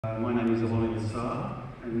My name is Alon Ilsar,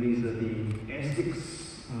 and these are the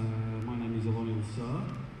AirSticks. My name is Alon Ilsar.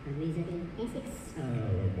 And these are the AirSticks. My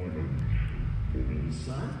name is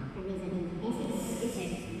Ilsar. And these are the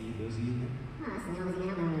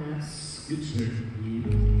AirSticks. Good check. Good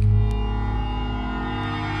check.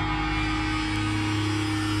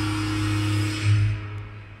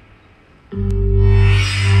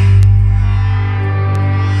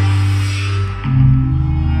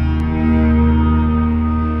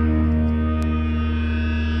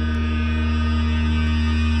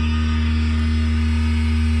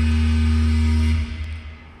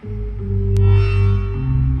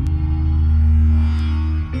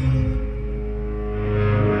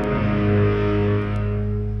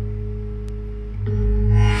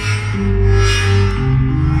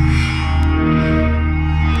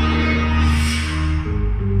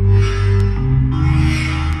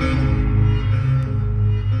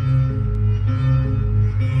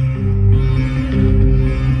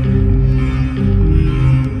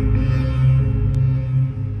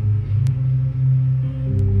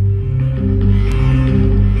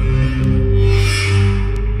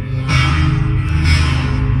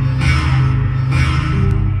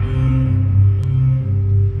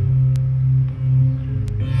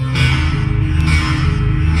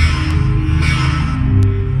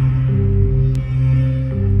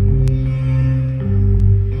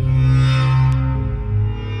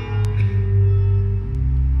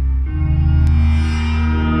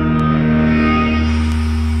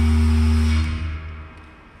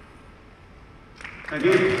 Thank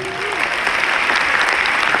you.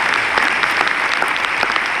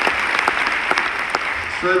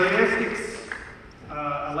 So the AirSticks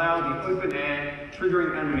allow the open air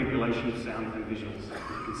triggering and manipulation of sound and visuals, as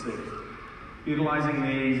you can see. Utilising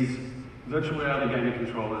these virtual reality gaming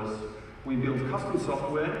controllers, we build custom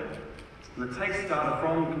software that takes data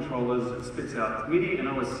from controllers and spits out MIDI and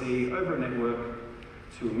OSC over a network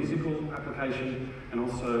to a musical application and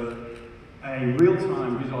also a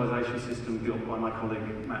real-time visualization system built by my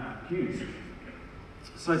colleague Matt Hughes.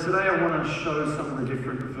 So today I want to show some of the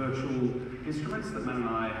different virtual instruments that Matt and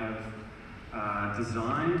I have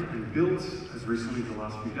designed and built as recently as the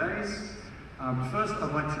last few days. But first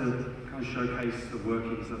I'd like to kind of showcase the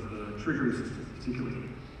workings of the triggering system particularly.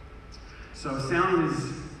 So a sound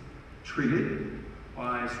is triggered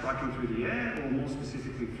by striking through the air or more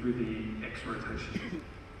specifically through the X rotation.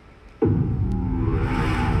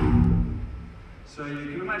 So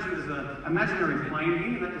you can imagine there's an imaginary plane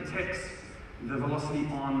here that detects the velocity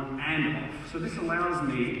on and off. So this allows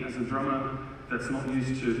me, as a drummer that's not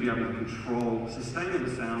used to be able to control the sustain of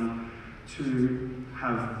the sound, to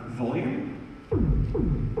have volume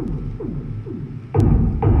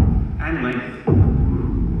and length,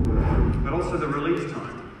 but also the release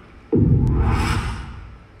time.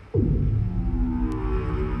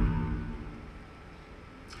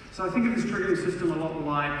 So I think of this triggering system a lot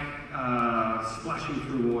like splashing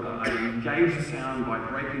through water. I engage the sound by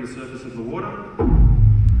breaking the surface of the water.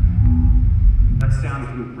 That sound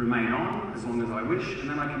can remain on as long as I wish, and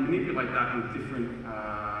then I can manipulate that with different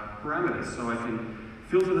parameters. So I can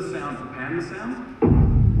filter the sound to pan the sound.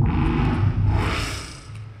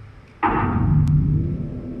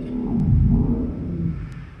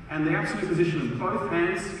 And the absolute position of both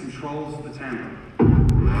hands controls the timbre,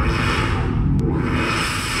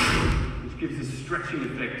 which gives this stretching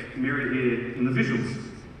effect mirrored here in the visuals.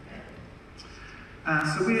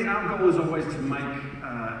 Our goal is always to make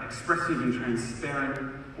expressive and transparent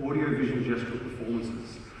audio-visual gestural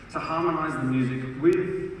performances, to harmonise the music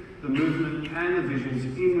with the movement and the visuals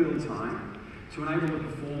in real time, to enable the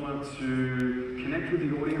performer to connect with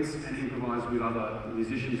the audience and improvise with other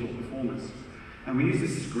musicians or performers. And we use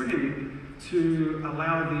this screen to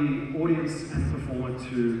allow the audience and the performer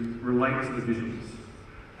to relate to the visuals.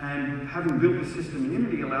 And having built this system in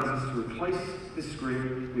Unity allows us to replace this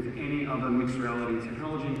screen with any other mixed reality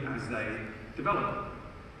technology as they develop.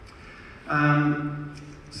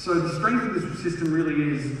 So the strength of this system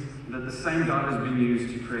really is that the same data has been used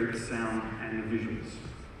to create the sound and the visuals.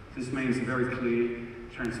 This means very clear,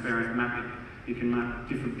 transparent mapping. You can map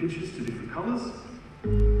different pitches to different colours.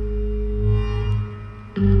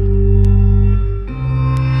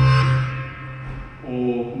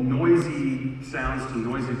 Or noisy sounds to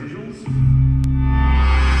noisy visuals.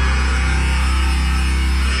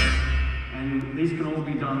 And these can all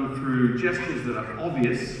be done through gestures that are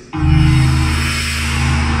obvious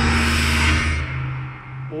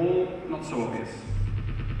or not so obvious.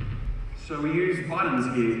 So we use buttons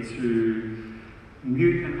here to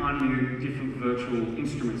mute and unmute different virtual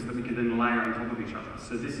instruments that we can then layer on top of each other.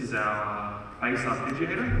 So this is our bass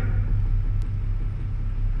arpeggiator.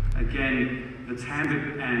 Again, the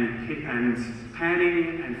timbre and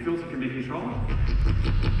panning and filter can be controlled.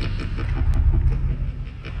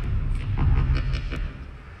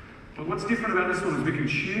 But what's different about this one is we can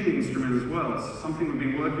tune the instrument as well. It's something we've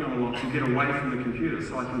been working on a lot to get away from the computer.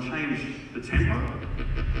 So I can change the tempo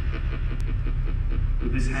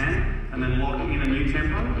with this hand and then lock in a new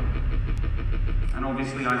tempo. And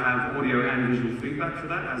obviously I have audio and visual feedback for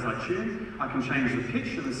that as I tune. I can change the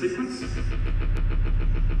pitch and the sequence.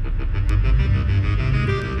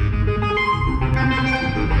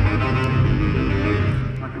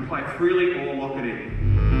 I can play it freely or lock it in.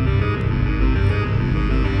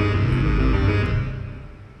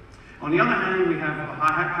 On the other hand, we have a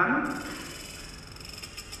hi-hat pattern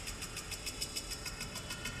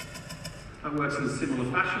that works in a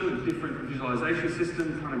similar fashion with different visualization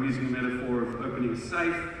system, kind of using the metaphor of opening a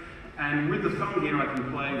safe. And with the thumb here, I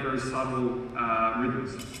can play very subtle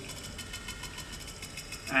rhythms.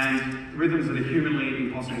 And rhythms that are humanly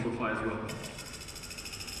impossible to play as well.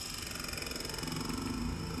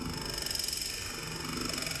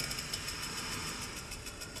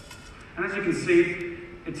 And as you can see,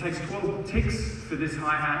 it takes 12 ticks for this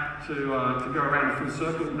hi-hat to go around a full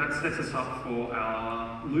circle. That sets us up for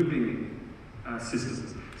our looping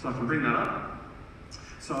system. So I can bring that up.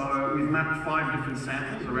 So we've mapped 5 different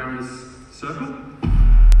samples around this circle.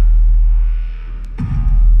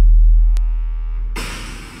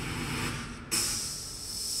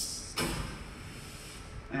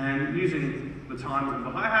 And using the time of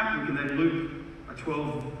the hi-hat, we can then loop a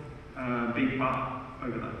 12 beat bar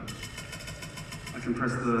over that. I can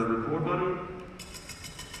press the record button.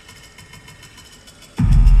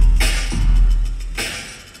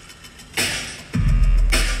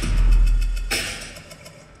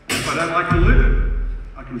 And if I don't like the loop,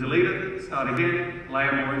 I can delete it, start again,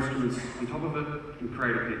 layer more instruments on top of it, and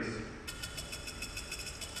create a piece.